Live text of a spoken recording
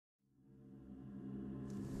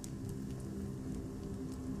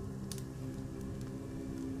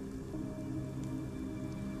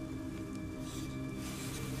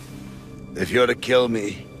If you're to kill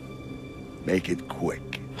me, make it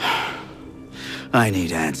quick. I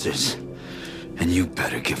need answers, and you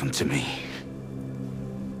better give them to me.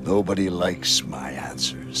 Nobody likes my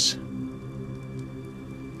answers.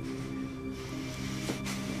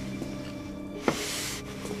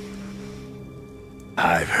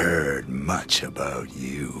 I've heard much about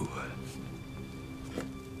you.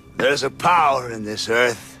 There's a power in this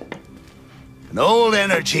earth. An old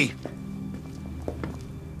energy.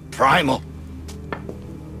 Primal.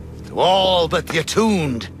 To all but the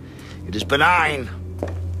attuned, it is benign.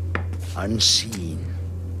 Unseen.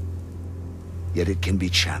 Yet it can be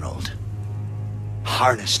channeled.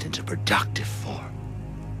 Harnessed into productive form.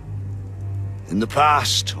 In the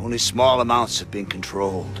past, only small amounts have been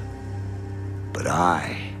controlled. But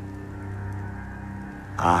I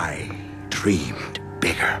dreamed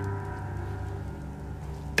bigger.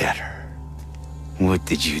 Better. What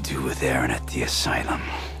did you do with Aaron at the asylum?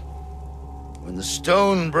 When the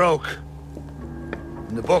stone broke,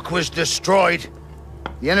 and the book was destroyed,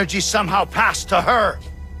 the energy somehow passed to her.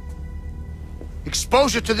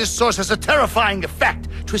 Exposure to this source has a terrifying effect,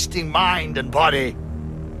 twisting mind and body.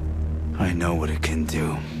 I know what it can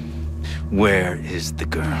do. Where is the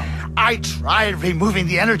girl? I tried removing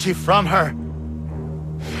the energy from her.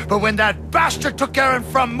 But when that bastard took Aaron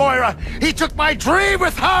from Moira, he took my dream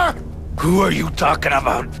with her! Who are you talking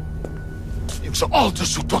about? It was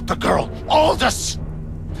Aldous who took the girl. Aldous!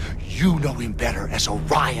 You know him better as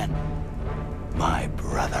Orion. My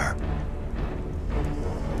brother.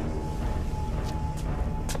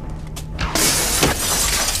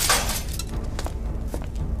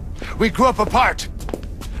 We grew up apart.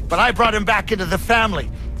 But I brought him back into the family,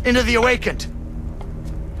 into the Awakened.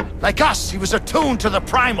 Like us, he was attuned to the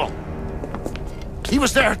primal. He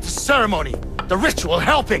was there at the ceremony, the ritual,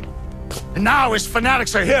 helping. And now his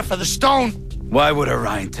fanatics are here for the stone. Why would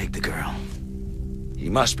Orion take the girl? He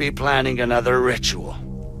must be planning another ritual.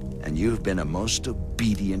 And you've been a most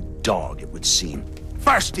obedient dog, it would seem.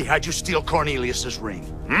 First he had you steal Cornelius's ring,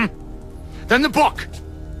 Then the book.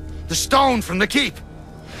 The stone from the keep.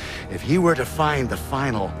 If he were to find the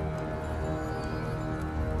final...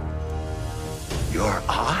 your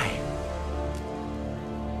eye.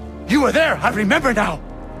 You were there, I remember now.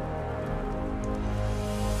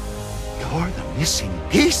 You're the missing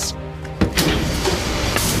piece?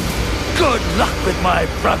 Good luck with my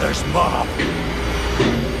brother's mob.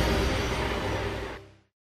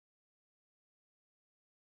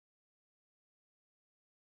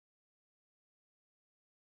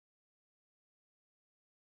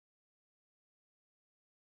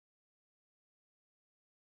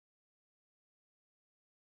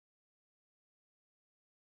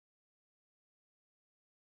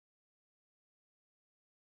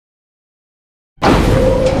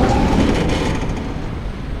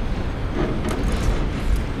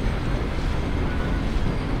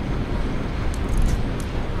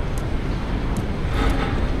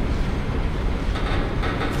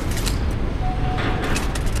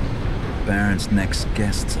 Baron's next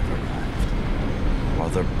guests have arrived. While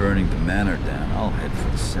they're burning the manor down, I'll head for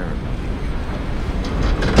the ceremony.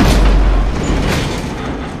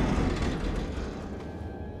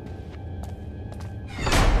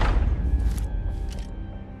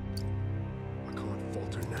 I can't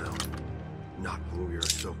falter now. Not when we are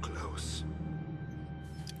so close.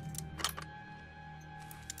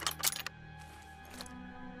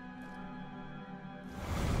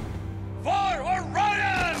 For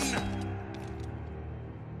Orion!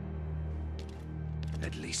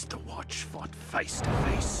 At least the Watch fought face to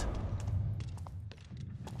face.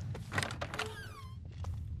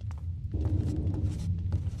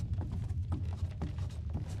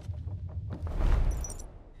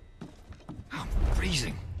 I'm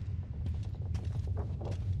freezing.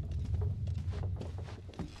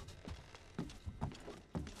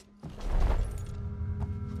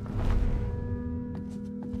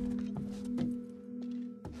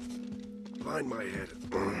 Behind my head.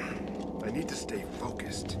 I need to stay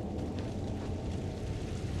focused.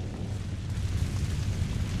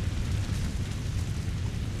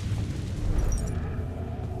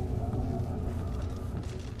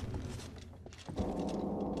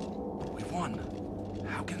 We won.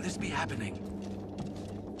 How can this be happening?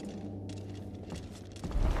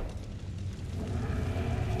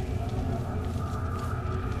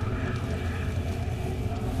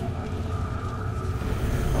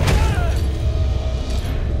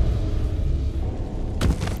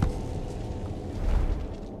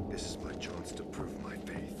 This is my chance to prove my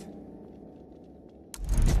faith.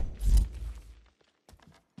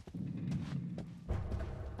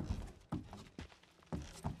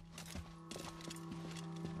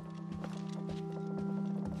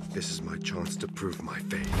 This is my chance to prove my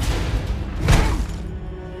faith.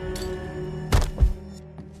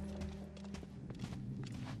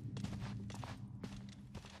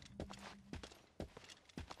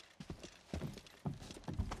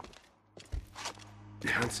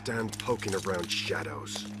 Can't stand poking around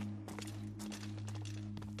shadows.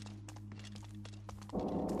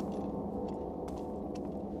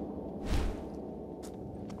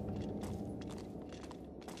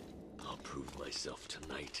 I'll prove myself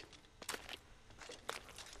tonight.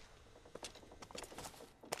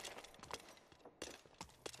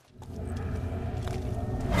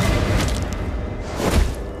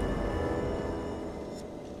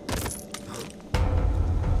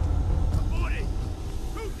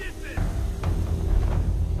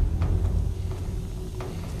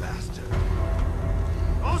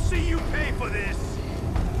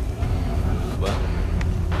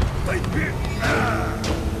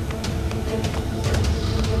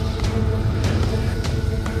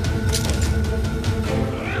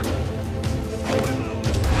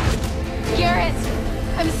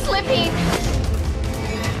 I'm slipping!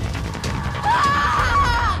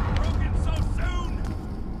 Ah! Broken so soon!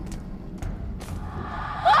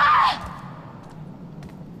 Ah!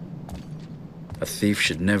 A thief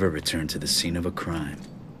should never return to the scene of a crime.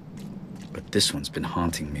 But this one's been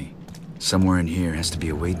haunting me. Somewhere in here has to be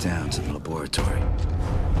a way down to the laboratory.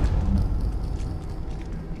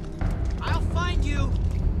 I'll find you!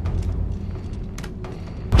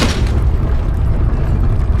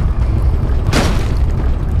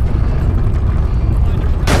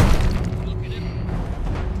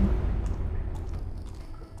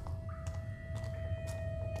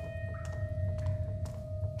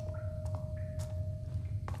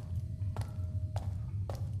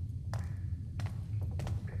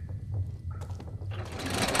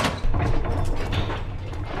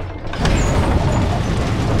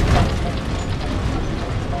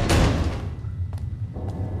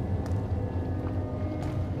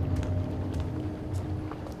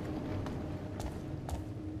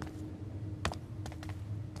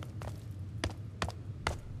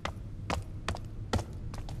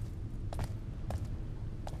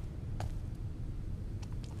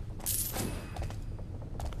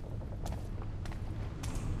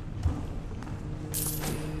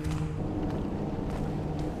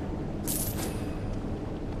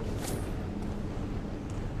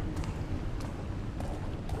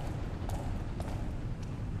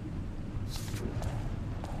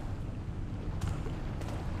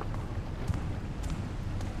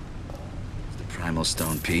 Primal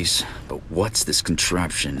stone piece, but what's this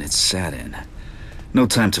contraption it's sat in? No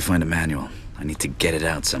time to find a manual. I need to get it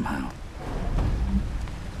out somehow.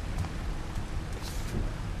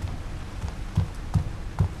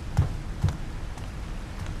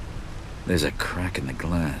 There's a crack in the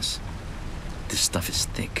glass. This stuff is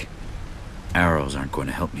thick. Arrows aren't going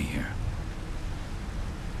to help me here.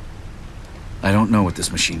 I don't know what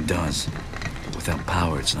this machine does. Without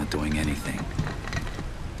power, it's not doing anything.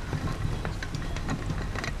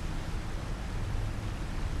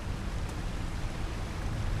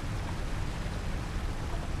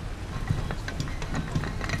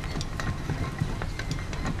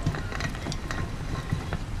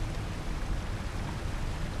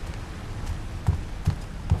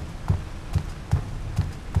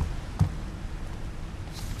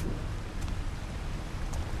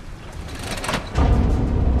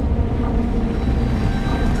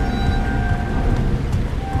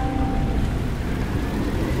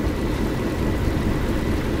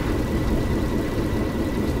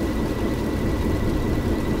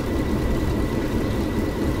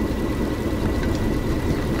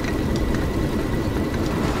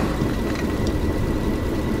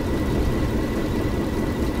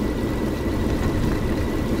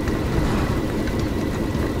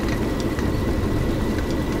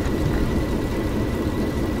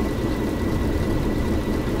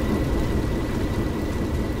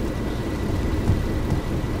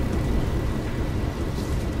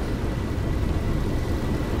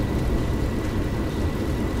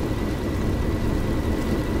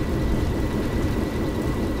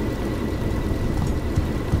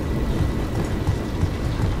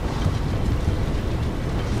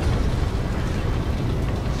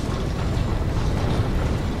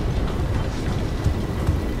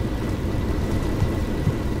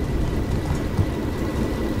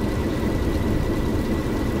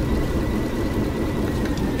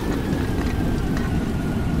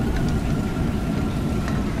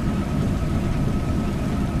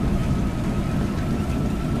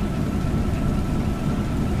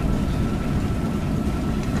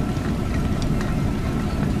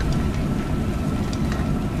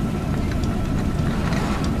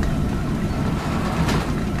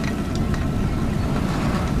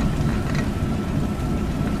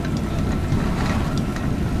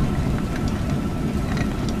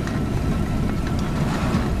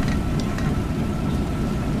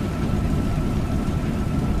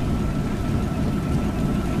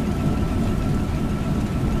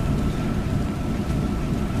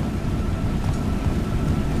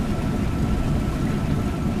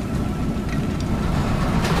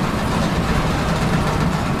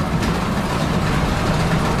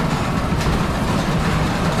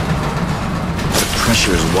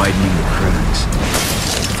 pressure is widening the cracks.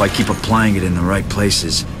 If I keep applying it in the right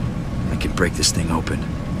places, I can break this thing open.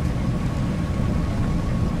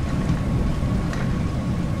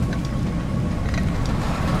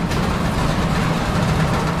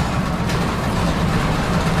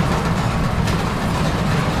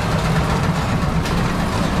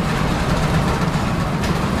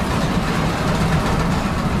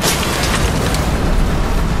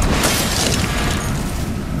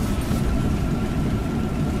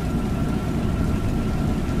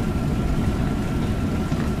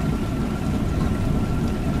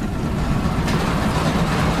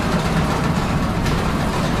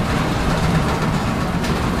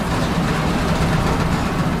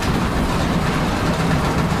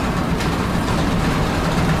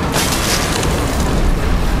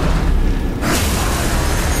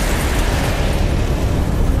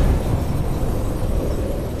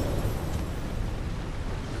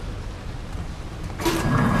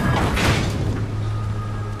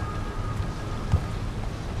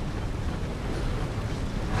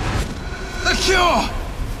 Cure!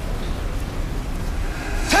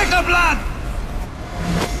 Take the blood!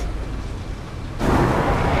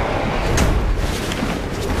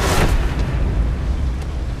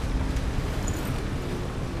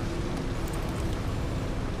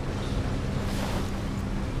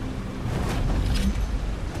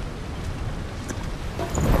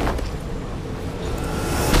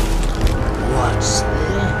 What's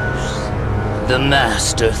this? The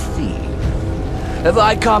Master Thief. Have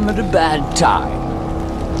I come at a bad time?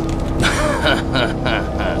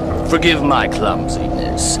 Forgive my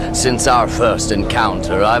clumsiness. Since our first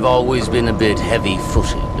encounter, I've always been a bit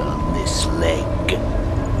heavy-footed on this leg.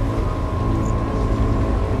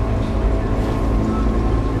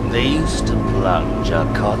 They used to plunge a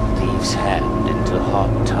caught thief's hand into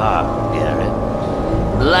hot tar, Garrett.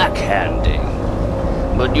 Black-handing.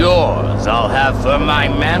 But yours I'll have for my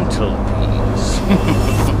mantelpiece.